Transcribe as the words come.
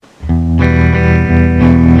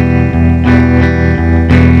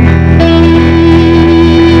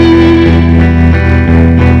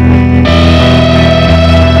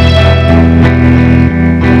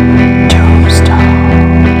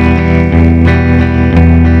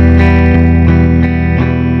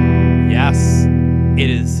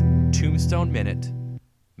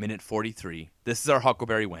episode 43. This is our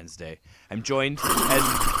Huckleberry Wednesday. I'm joined as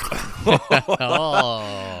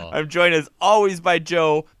I'm joined as always by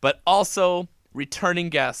Joe, but also returning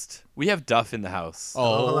guest. We have Duff in the house.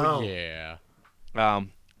 Hello. Yeah.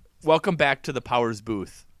 Welcome back to the Powers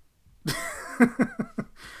booth.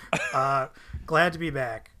 Glad to be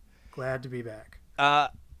back.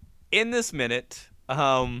 In this minute,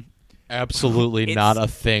 Absolutely not a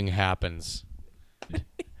thing happens.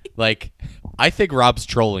 Like, I think Rob's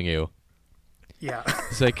trolling you. Yeah.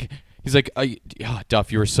 He's like,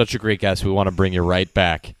 Duff, you were such a great guest. We want to bring you right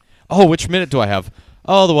back. Oh, which minute do I have?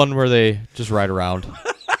 Oh, the one where they just ride around.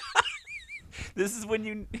 this is when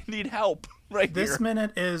you need help, right This here.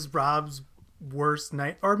 minute is Rob's worst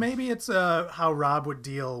night, or maybe it's how Rob would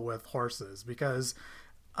deal with horses. Because,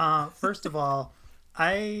 first of all,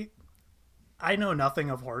 I know nothing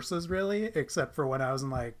of horses really, except for when I was in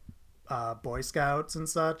like Boy Scouts and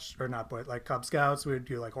such, or not like Cub Scouts. We would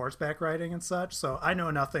do like horseback riding and such. So I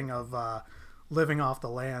know nothing of living off the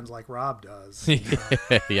land like Rob does.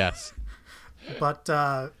 Yes. But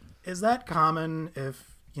is that common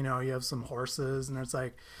if, you have some horses and it's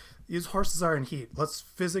like, these horses are in heat. Let's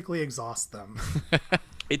physically exhaust them.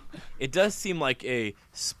 It does seem like a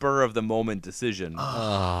spur of the moment decision.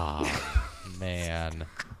 Oh, man.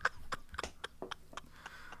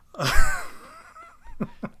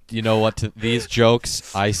 You know what? To these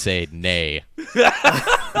jokes, I say nay.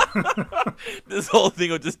 This whole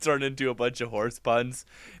thing will just turn into a bunch of horse puns,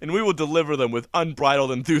 and we will deliver them with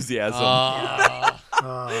unbridled enthusiasm.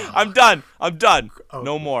 I'm done. Oh,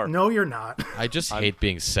 No more. No, you're not. I just hate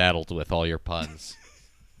being saddled with all your puns.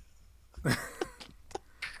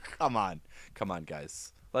 Come on,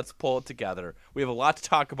 guys. Let's pull it together. We have a lot to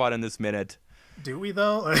talk about in this minute. Do we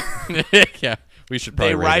though? Yeah, we should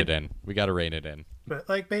probably They rein ride- it in. We got to rein it in. But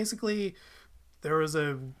like basically there was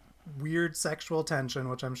a weird sexual tension,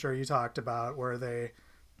 which I'm sure you talked about, where they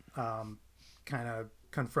kind of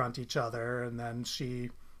confront each other, and then she,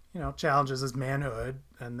 challenges his manhood,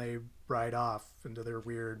 and they ride off into their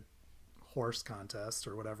weird horse contest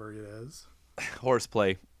or whatever it is.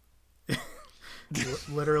 Horseplay.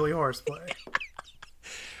 Literally horseplay.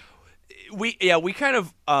 We kind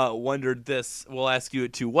of wondered this. We'll ask you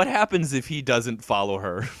it too. What happens if he doesn't follow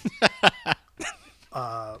her?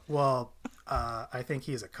 I think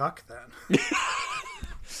he's a cuck then.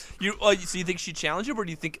 So you think she'd challenge him, or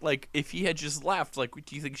do you think, like, if he had just left, like,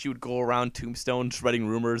 do you think she would go around Tombstone spreading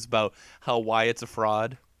rumors about how Wyatt's a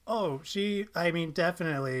fraud? Oh,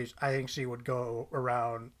 definitely. I think she would go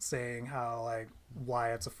around saying how, like,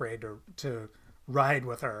 Wyatt's afraid to ride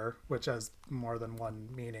with her, which has more than one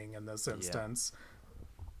meaning in this instance.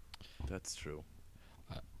 That's true.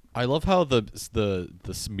 I love how the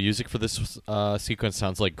music for this sequence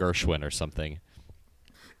sounds like Gershwin or something.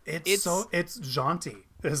 It's jaunty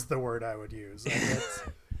is the word I would use.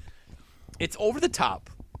 Like, It's over the top,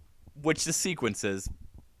 which the sequence is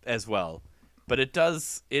as well. But it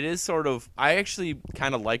is sort of, I actually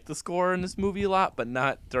kind of like the score in this movie a lot, but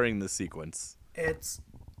not during the sequence. it's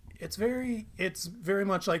very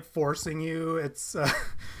much like forcing you.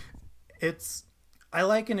 I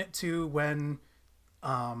liken it to when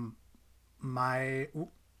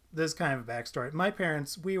this kind of a backstory. My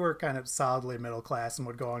parents, we were kind of solidly middle class and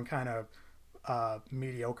would go on kind of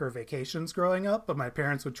mediocre vacations growing up, but my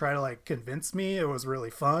parents would try to like convince me it was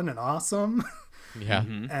really fun and awesome. Yeah.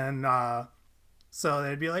 And so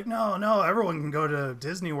they'd be like, no, everyone can go to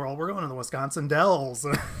Disney World. We're going to the Wisconsin Dells.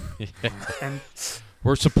 And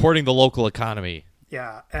We're supporting the local economy.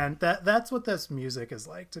 yeah, and that's what this music is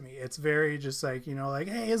like to me. It's very just like, like,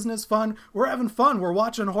 hey, isn't this fun? We're having fun. We're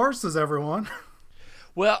watching horses, everyone.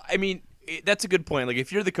 Well, I mean, that's a good point. Like,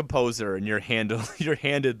 if you're the composer and you're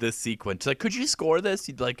handed this sequence, like, could you score this?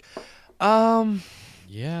 You'd be like,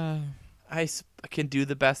 Yeah. I can do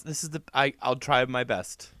the best. I'll try my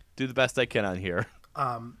best. Do the best I can on here.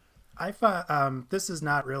 I found this is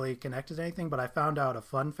not really connected to anything, but I found out a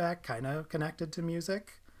fun fact kind of connected to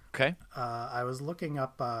music. Okay. I was looking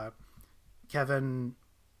up Kevin.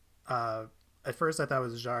 At first, I thought it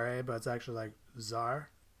was Jarre, but it's actually like Czar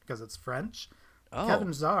because it's French. Oh.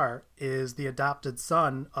 Kevin Czar is the adopted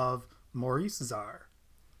son of Maurice Czar,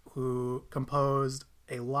 who composed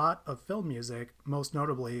a lot of film music, most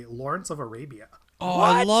notably Lawrence of Arabia. Oh, What?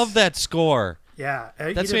 I love that score. Yeah,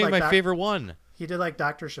 he That's did, maybe like, my favorite one. He did like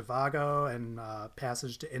Dr. Zhivago and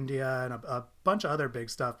Passage to India and a bunch of other big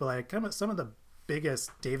stuff, but like kind of some of the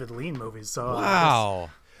biggest David Lean movies. So Wow.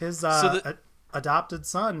 his So adopted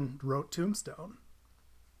son wrote Tombstone.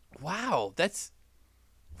 Wow.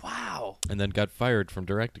 Wow. And then got fired from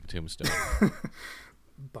directing Tombstone.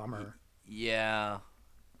 Bummer. Yeah.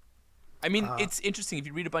 I mean, it's interesting if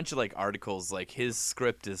you read a bunch of like articles. Like his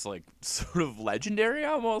script is like sort of legendary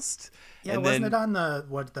almost. Yeah, and wasn't then, it on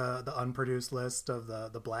the unproduced list of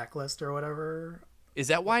the blacklist or whatever? Is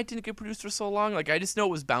that why it didn't get produced for so long? Like I just know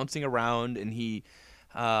it was bouncing around, and he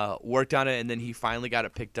worked on it, and then he finally got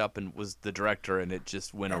it picked up and was the director, and it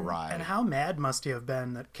just went awry. And how mad must he have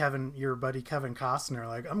been that your buddy Kevin Costner,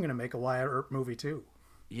 like, I'm gonna make a Wyatt Earp movie too.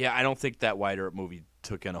 Yeah, I don't think that Wyatt Earp movie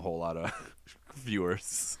took in a whole lot of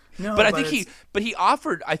viewers. No, but I think he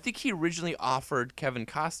offered. I think he originally offered Kevin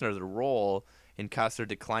Costner the role, and Costner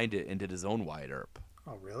declined it and did his own Wyatt Earp.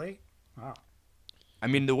 Oh, really? Wow. I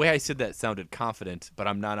mean, the way I said that sounded confident, but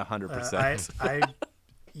I'm not 100%.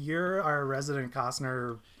 You're our resident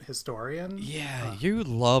Costner historian. Yeah, you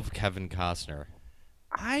love Kevin Costner.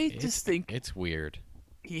 I just think it's weird.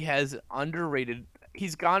 he has underrated.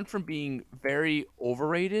 He's gone from being very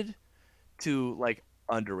overrated to like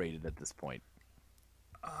underrated at this point.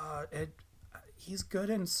 He's good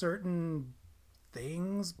in certain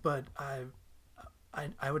things, but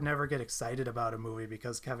I would never get excited about a movie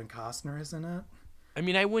because Kevin Costner is in it. I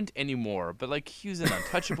mean, I wouldn't anymore, but like he was in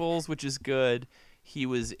Untouchables, which is good. He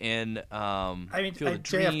was in Field of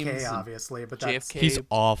Dreams, JFK, obviously, but JFK. He's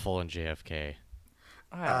awful in JFK.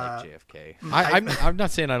 I like JFK. I'm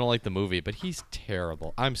not saying I don't like the movie, but he's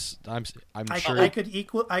terrible. I'm sure. I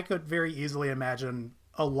could very easily imagine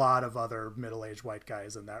a lot of other middle-aged white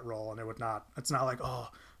guys in that role, and it's not like, oh,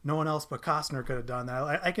 no one else but Costner could have done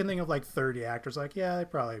that. I can think of like 30 actors like, yeah, they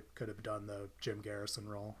probably could have done the Jim Garrison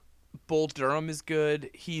role. Bull Durham is good.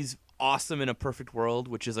 He's awesome in A Perfect World,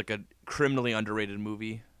 which is like a criminally underrated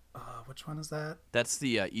movie. Which one is that? That's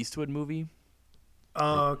the Eastwood movie.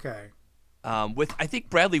 Oh, okay. With I think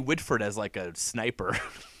Bradley Whitford as like a sniper.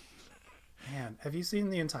 Man, have you seen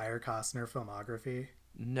the entire Costner filmography?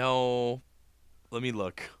 No. Let me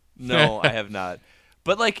look. No, I have not.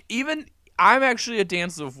 But like even I'm actually a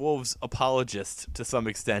Dance of Wolves apologist to some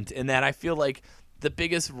extent in that I feel like the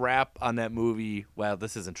biggest rap on that movie, well,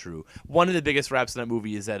 this isn't true. One of the biggest raps in that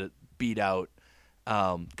movie is that it beat out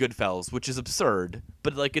Goodfellas, which is absurd,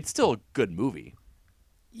 but like it's still a good movie.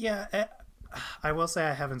 Yeah, I will say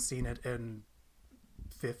I haven't seen it in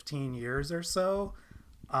 15 years or so.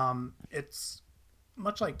 It's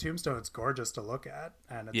much like Tombstone. It's gorgeous to look at,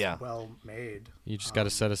 and it's well made. You just got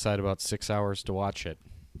to set aside about 6 hours to watch it.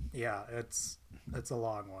 Yeah, it's a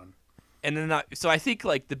long one. And then, so I think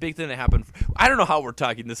like the big thing that happened. I don't know how we're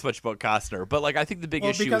talking this much about Costner, but like I think the big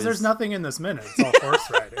issue because is there's nothing in this minute. It's all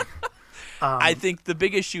horse riding. I think the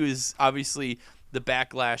big issue is obviously the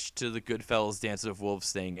backlash to the Goodfellas Dance of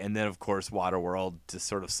Wolves thing, and then of course Waterworld just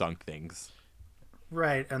sort of sunk things.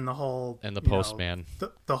 Right, and the whole Postman,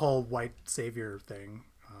 the whole white savior thing.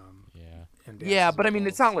 Yeah, but I mean,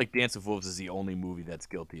 it's not like Dance of Wolves is the only movie that's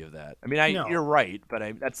guilty of that. I mean, you're right,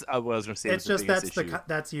 but that's what I was going to say. It's just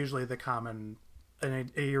that's usually the common,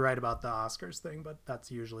 and you're right about the Oscars thing, but that's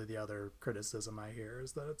usually the other criticism I hear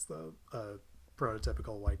is that it's the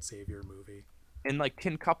prototypical white savior movie. And like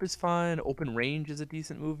Tin Cup is fun. Open Range is a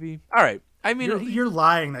decent movie. All right, I mean, you're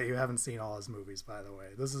lying that you haven't seen all his movies. By the way,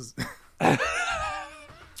 this is.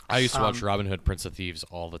 I used to watch Robin Hood, Prince of Thieves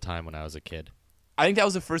all the time when I was a kid. I think that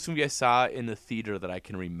was the first movie I saw in the theater that I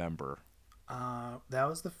can remember. I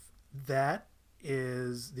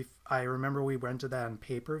remember we rented that on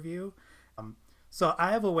pay-per-view. So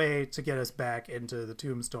I have a way to get us back into the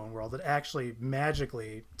Tombstone world that actually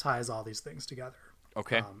magically ties all these things together.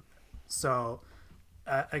 Okay.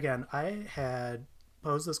 Again, I had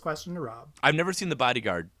posed this question to Rob. I've never seen The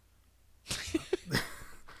Bodyguard.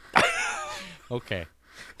 Okay.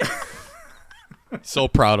 So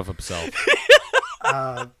proud of himself.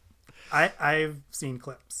 I've seen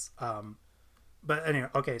clips. But anyway,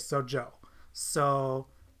 okay, so Joe. So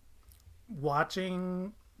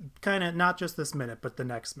watching kind of not just this minute, but the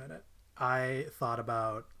next minute, I thought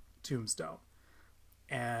about Tombstone.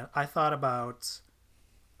 And I thought about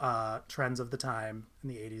trends of the time in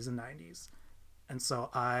the 80s and 90s. And so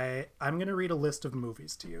I'm going to read a list of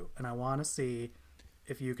movies to you, and I want to see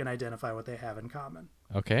if you can identify what they have in common.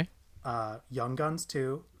 Okay. Young Guns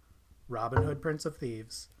 2, Robin Hood, Prince of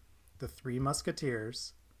Thieves, The Three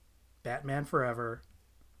Musketeers, Batman Forever,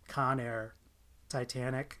 Con Air,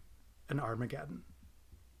 Titanic, and Armageddon.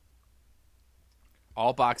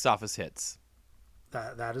 All box office hits.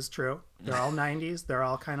 That is true. They're all 90s. They're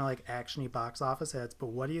all kind of like action-y box office hits. But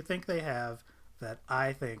what do you think they have that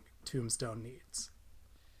I think Tombstone needs?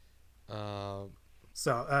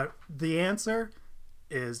 So the answer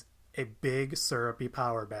is a big syrupy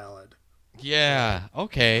power ballad. Yeah.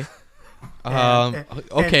 Okay. And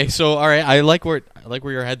So all right, I like where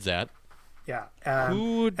your head's at. yeah.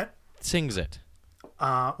 Who sings it?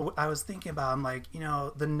 I was thinking about, I'm like, the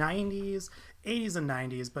 90s, 80s and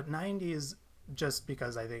 90s, but 90s just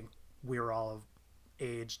because I think we were all of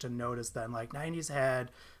age to notice then. Like 90s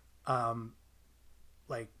had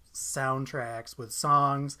like soundtracks with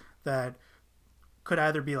songs that could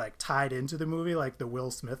either be like tied into the movie, like the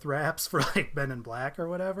Will Smith raps for like Men in Black or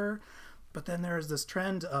whatever. But then there's this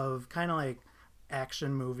trend of kind of like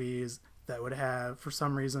action movies that would have, for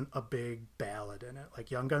some reason, a big ballad in it.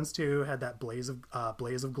 Like Young Guns 2 had that Blaze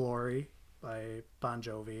of Glory by Bon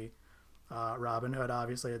Jovi. Robin Hood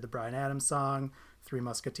obviously had the Bryan Adams song. Three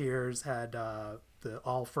Musketeers had the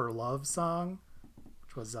All for Love song,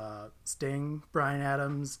 which was Sting, Bryan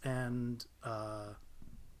Adams, and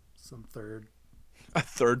some third A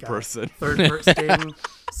third guy. person. Sting,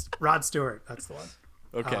 Rod Stewart. That's the one.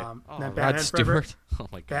 Okay. Then Rod Stewart. Oh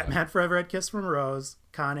my god. Batman Forever had Kiss from a Rose.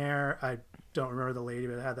 Con Air, I don't remember the lady,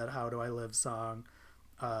 but it had that How Do I Live song.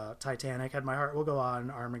 Titanic had My Heart Will Go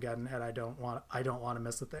On. Armageddon had I Don't Want to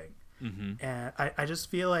Miss a Thing. Mm-hmm. And I just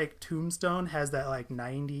feel like Tombstone has that like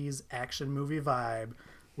 90s action movie vibe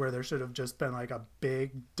where there should have just been like a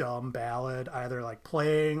big dumb ballad either like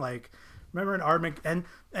playing, like remember in Armageddon,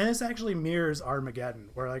 and this actually mirrors Armageddon,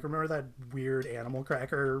 where like remember that weird animal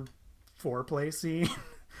cracker foreplay scene.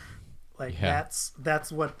 Like Yeah.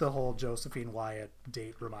 that's what the whole Josephine Wyatt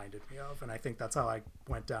date reminded me of, and I think that's how I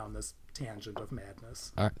went down this tangent of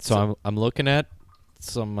madness. All right, so I'm looking at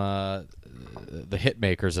some the hit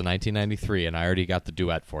makers in 1993, and I already got the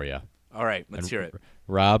duet for you. All right, let's hear it.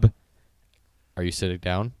 Rob, are you sitting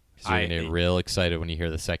down? 'Cause you're I- gonna get real excited when you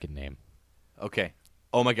hear the second name. Okay.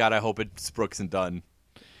 Oh my God, I hope it's Brooks and Dunn.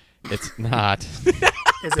 It's not. Is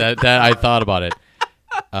it, that I thought about it.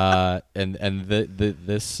 And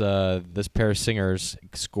this pair of singers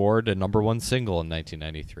scored a #1 single in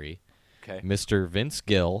 1993. Okay. Mr. Vince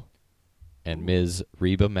Gill and Ms.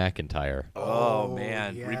 Reba McEntire. Oh,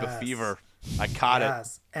 man, Reba yes. Fever. I caught it.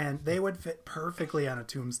 Yes, and they would fit perfectly on a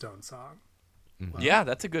Tombstone song. Yeah,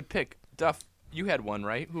 that's a good pick. Duff, you had one,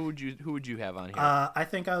 right? Who would you have on here? I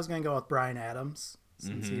think I was going to go with Bryan Adams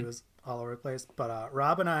since he was all over the place. But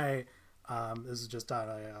Rob and I, this is just on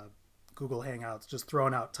a Google Hangouts, just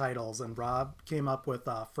throwing out titles, and Rob came up with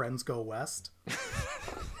Friends Go West.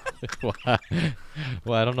 Well,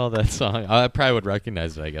 I don't know that song. I probably would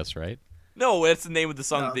recognize it, I guess, right? No, that's the name of the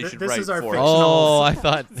song No, that they should this write is our for. fiction. Oh, I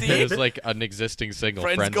thought See? it was like an existing single.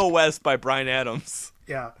 Friends Go West by Bryan Adams.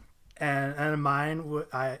 Yeah, and mine,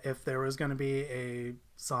 if there was going to be a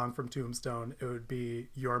song from Tombstone, it would be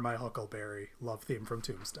 "You're My Huckleberry," love theme from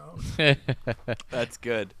Tombstone. That's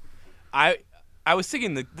good. I was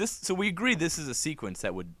thinking this. So we agree this is a sequence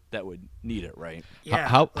that would need it, right? Yeah,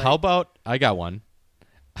 how like- about I got one.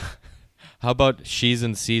 How about "She's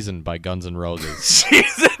in Season" by Guns N' Roses?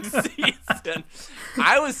 She's in season.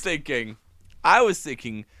 I was thinking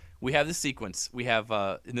we have the sequence. We have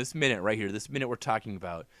in this minute right here, this minute we're talking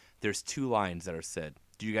about, there's two lines that are said.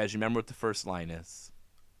 Do you guys remember what the first line is?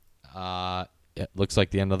 It looks like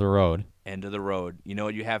the end of the road. End of the road. You know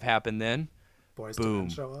what you have happen then? Boys to Boom. Men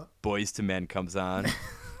show up. Boys to Men comes on.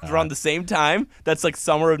 Around the same time. That's like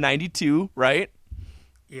summer of '92, right?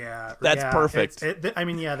 Yeah, That's perfect.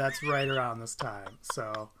 That's right around this time.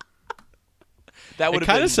 So That would It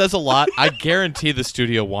have kind been of says a lot. I guarantee the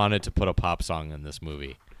studio wanted to put a pop song in this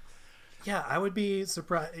movie. yeah, I would be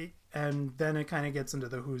surprised. And then it kind of gets into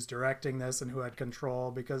the who's directing this and who had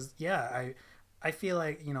control, because I feel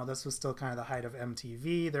like this was still kind of the height of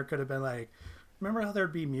MTV. There could have been like, remember how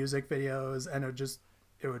there'd be music videos and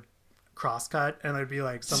it would cross cut and there'd be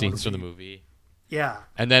like someone Scenes from the movie. Yeah,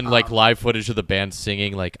 And then like live footage of the band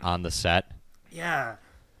singing like on the set. yeah,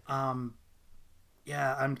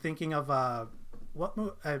 yeah. I'm thinking of what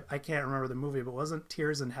I can't remember the movie, but wasn't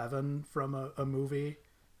Tears in Heaven from a movie?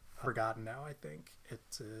 Forgotten now. I think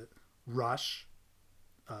it's Rush.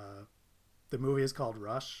 The movie is called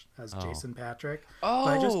Rush, has Jason Patrick.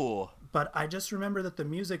 But I just remember that the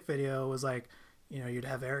music video was like, you'd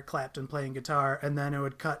have Eric Clapton playing guitar, and then it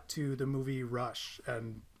would cut to the movie Rush,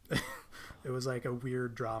 and it was like a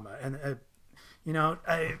weird drama. And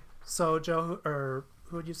so Joe, or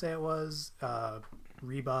who would you say it was?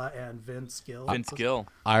 Reba and Vince Gill. Vince Gill.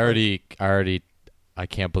 I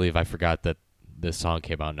can't believe I forgot that this song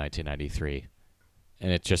came out in 1993,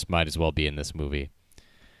 and it just might as well be in this movie.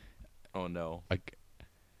 Oh no.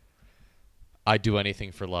 I do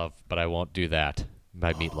anything for love, but I won't do that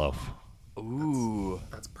by Meatloaf. Ooh.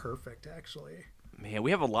 That's perfect, actually. Man,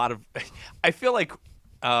 we have a lot of I feel like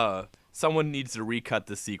someone needs to recut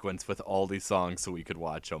the sequence with all these songs so we could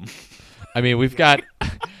watch them. I mean, we've got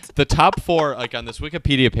the top 4, like on this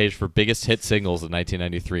Wikipedia page for biggest hit singles in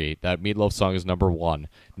 1993. That Meatloaf song is #1.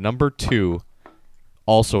 #2,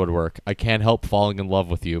 also would work. I Can't Help Falling in Love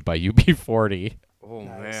with You by UB40. Oh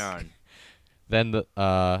Nice. man. Then the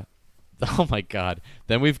oh my god.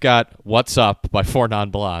 Then we've got What's Up by Four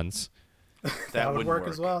Non Blondes. That would wouldn't work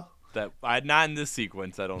as well. That not in this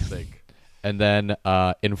sequence, I don't think. And then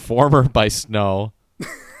Informer by Snow.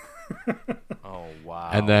 Oh wow.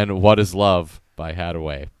 And then What Is Love by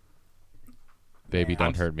Hadaway. Baby, Man.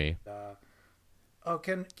 Don't Hurt Me.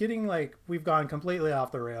 We've gone completely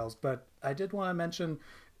off the rails, but I did want to mention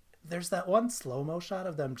there's that one slow-mo shot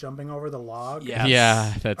of them jumping over the log. Yes.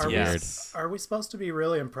 Yeah, that's Are we- weird. Are we supposed to be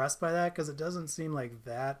really impressed by that? Because it doesn't seem like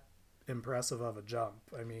that impressive of a jump.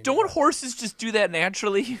 I mean, Don't horses just do that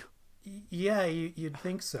naturally? yeah, you'd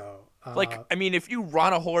think so. Like, I mean, if you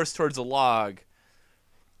run a horse towards a log,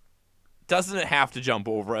 doesn't it have to jump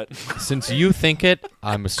over it? Since you think it,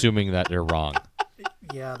 I'm assuming that you're wrong.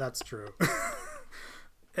 yeah, that's true.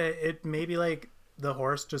 it maybe like the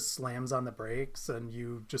horse just slams on the brakes and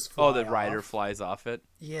you just fly The rider off. flies off it.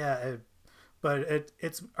 Yeah, but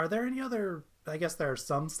it's. Are there any other? I guess there are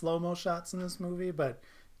some slow mo shots in this movie, but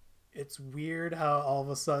it's weird how all of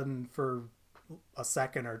a sudden for a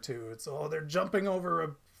second or two, they're jumping over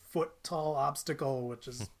a foot tall obstacle, which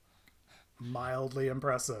is mildly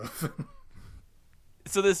impressive.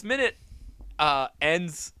 So this minute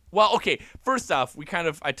ends. Well, okay. First off,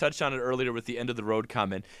 I touched on it earlier with the end of the road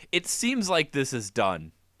comment. It seems like this is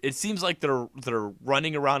done. It seems like they're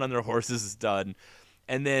running around on their horses is done.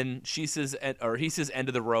 And then he says end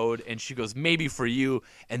of the road, and she goes, maybe for you,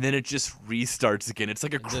 and then it just restarts again. It's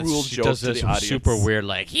like a cruel She joke does to this the audience. super weird,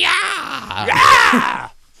 like, yeah!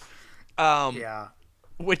 Yeah,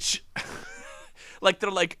 Which like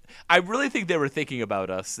they're like, I really think they were thinking about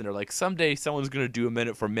us, and they're like, someday someone's gonna do a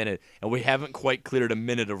minute for minute, and we haven't quite cleared a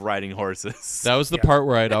minute of riding horses. That was the part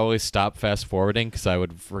where I'd always stop fast forwarding because I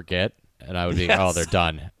would forget, and I would be, Yes. oh, they're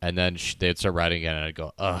done. And then they'd start writing again, and I'd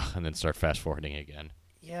go, ugh, and then start fast forwarding again.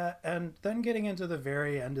 yeah, and then getting into the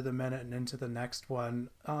very end of the minute and into the next one,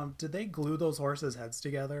 did they glue those horses' heads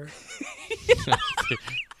together?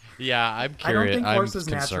 Yeah, I'm I don't curious. think I'm horses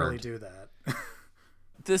naturally concerned. do that.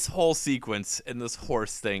 This whole sequence and this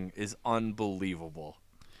horse thing is unbelievable.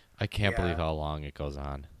 I can't Yeah. believe how long it goes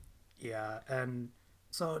on. Yeah, and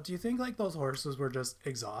so do you think like those horses were just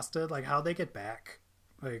exhausted? Like how'd they get back?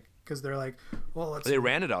 Like, because they're like, They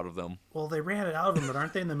ran it out of them. they ran it out of them, but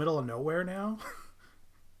aren't they in the middle of nowhere now?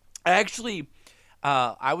 I actually,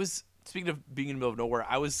 I was speaking of being in the middle of nowhere.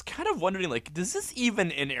 I was kind of wondering, like, does this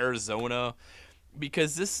even in Arizona?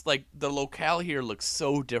 Because this, like, the locale here looks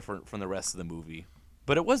so different from the rest of the movie.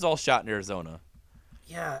 But it was all shot in Arizona.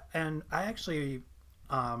 Yeah, and I actually,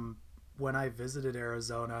 when I visited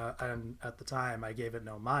Arizona, and at the time I gave it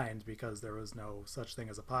no mind because there was no such thing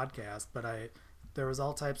as a podcast, but there was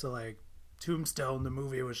all types of like Tombstone, the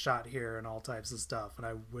movie was shot here, and all types of stuff, and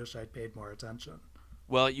I wish I'd paid more attention.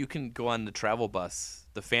 Well, you can go on the travel bus,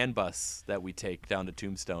 the fan bus that we take down to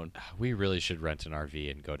Tombstone. We really should rent an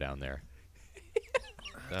RV and go down there.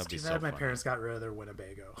 That'd be Too so bad my fun. parents got rid of their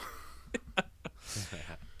Winnebago.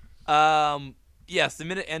 Yes, the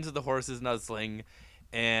minute ends with the horses nuzzling,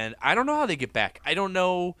 and I don't know how they get back. I don't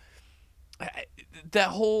know. That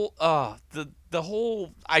whole the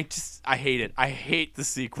whole I hate it. I hate the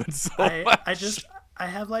sequence so much. I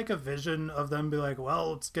have like a vision of them be like,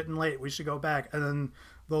 well, it's getting late, we should go back, and then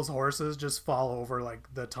those horses just fall over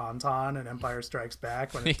like the Tauntaun and Empire Strikes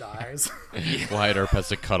Back when it dies. Wyatt Earp has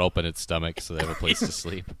to cut open its stomach so they have a place to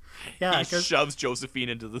sleep. Yeah, he 'cause- shoves Josephine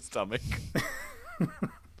into the stomach.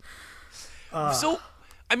 So,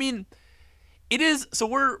 I mean, it is. So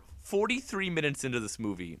we're 43 minutes into this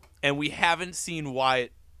movie, and we haven't seen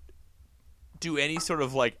Wyatt do any sort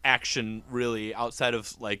of like action really outside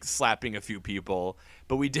of like slapping a few people.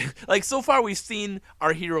 But we did like so far we've seen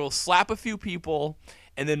our hero slap a few people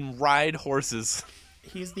and then ride horses.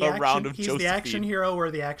 He's the around action. of He's the action Josephine. hero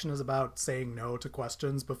where the action is about saying no to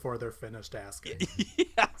questions before they're finished asking.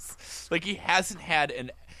 Yes, like he hasn't had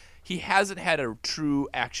a true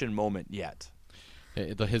action moment yet.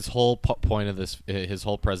 His whole point of this, his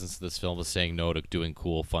whole presence in this film is saying no to doing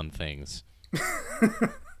cool, fun things.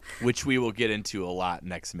 Which we will get into a lot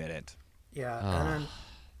next minute. Yeah, and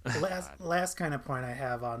then last kind of point I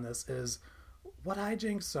have on this is what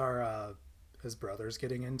hijinks are his brothers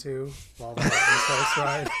getting into while they're on this horse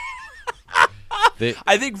ride.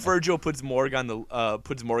 I think Virgil puts Morgan on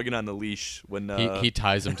the leash when He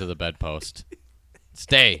ties him to the bedpost.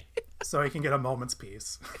 Stay. So he can get a moment's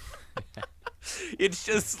peace. it's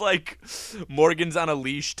just like Morgan's on a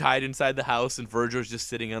leash tied inside the house and Virgil's just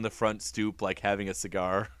sitting on the front stoop like having a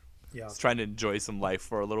cigar. Yeah, He's trying to enjoy some life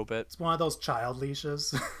for a little bit. it's one of those child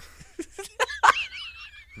leashes.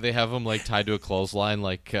 They have him like tied to a clothesline,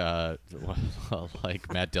 like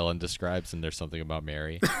like Matt Dillon describes, and there's something about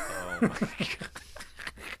Mary. Oh my god.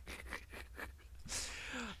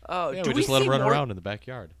 Oh, Yeah, do we just let see him run around in the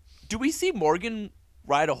backyard. Do we see Morgan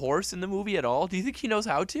ride a horse in the movie at all? Do you think he knows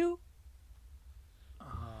how to?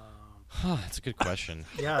 That's a good question.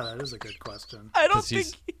 Yeah, that is a good question. I don't 'Cause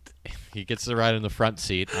think. He gets to ride in the front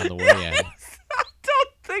seat on the way in. I don't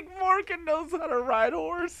think Morgan knows how to ride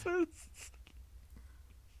horses.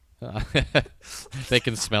 They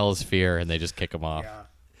can smell his fear, and they just kick him off. Yeah.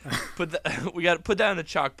 We got to put that on a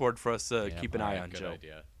chalkboard for us to Yeah, keep an all eye right, on, good Joe.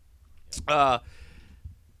 idea.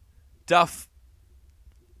 Duff,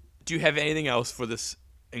 do you have anything else for this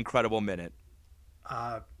incredible minute?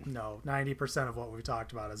 No, 90% of what we've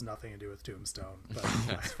talked about has nothing to do with Tombstone. But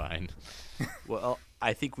That's fine. Well,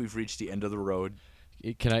 I think we've reached the end of the road.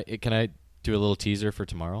 Can I do a little teaser for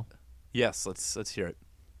tomorrow? Yes, let's hear it.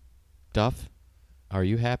 Duff, are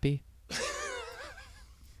you happy?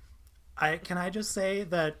 can I just say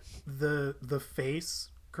that the face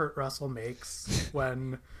Kurt Russell makes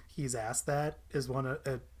when he's asked that is one of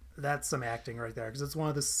that's some acting right there, because it's one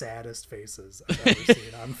of the saddest faces I've ever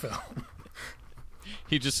seen on film.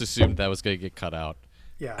 He just assumed that was going to get cut out.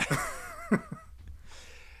 Yeah.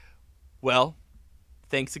 Well,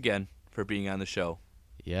 thanks again for being on the show.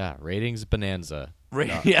 Yeah, ratings bonanza.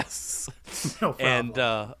 Yes. No problem.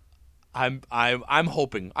 And I'm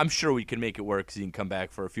hoping, I'm sure we can make it work so you can come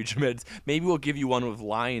back for a future minutes. Maybe we'll give you one with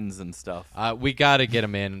lines and stuff. We got to get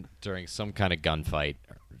him in during some kind of gunfight.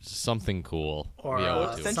 Something cool. Or, we owe it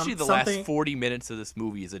to him. Essentially, the something- last 40 minutes of this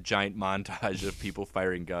movie is a giant montage of people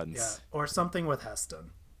firing guns. Yeah, or something with Heston.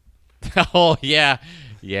 Oh yeah.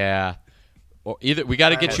 Or either we got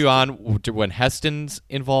to get you on when Heston's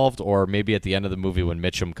involved, or maybe at the end of the movie when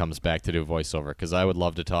Mitchum comes back to do voiceover, because I would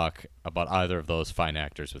love to talk about either of those fine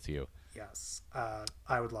actors with you. Yes,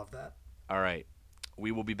 I would love that. All right.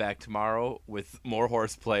 We will be back tomorrow with more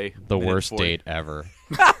horseplay. The Minute worst 40 date ever.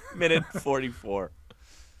 Minute 44.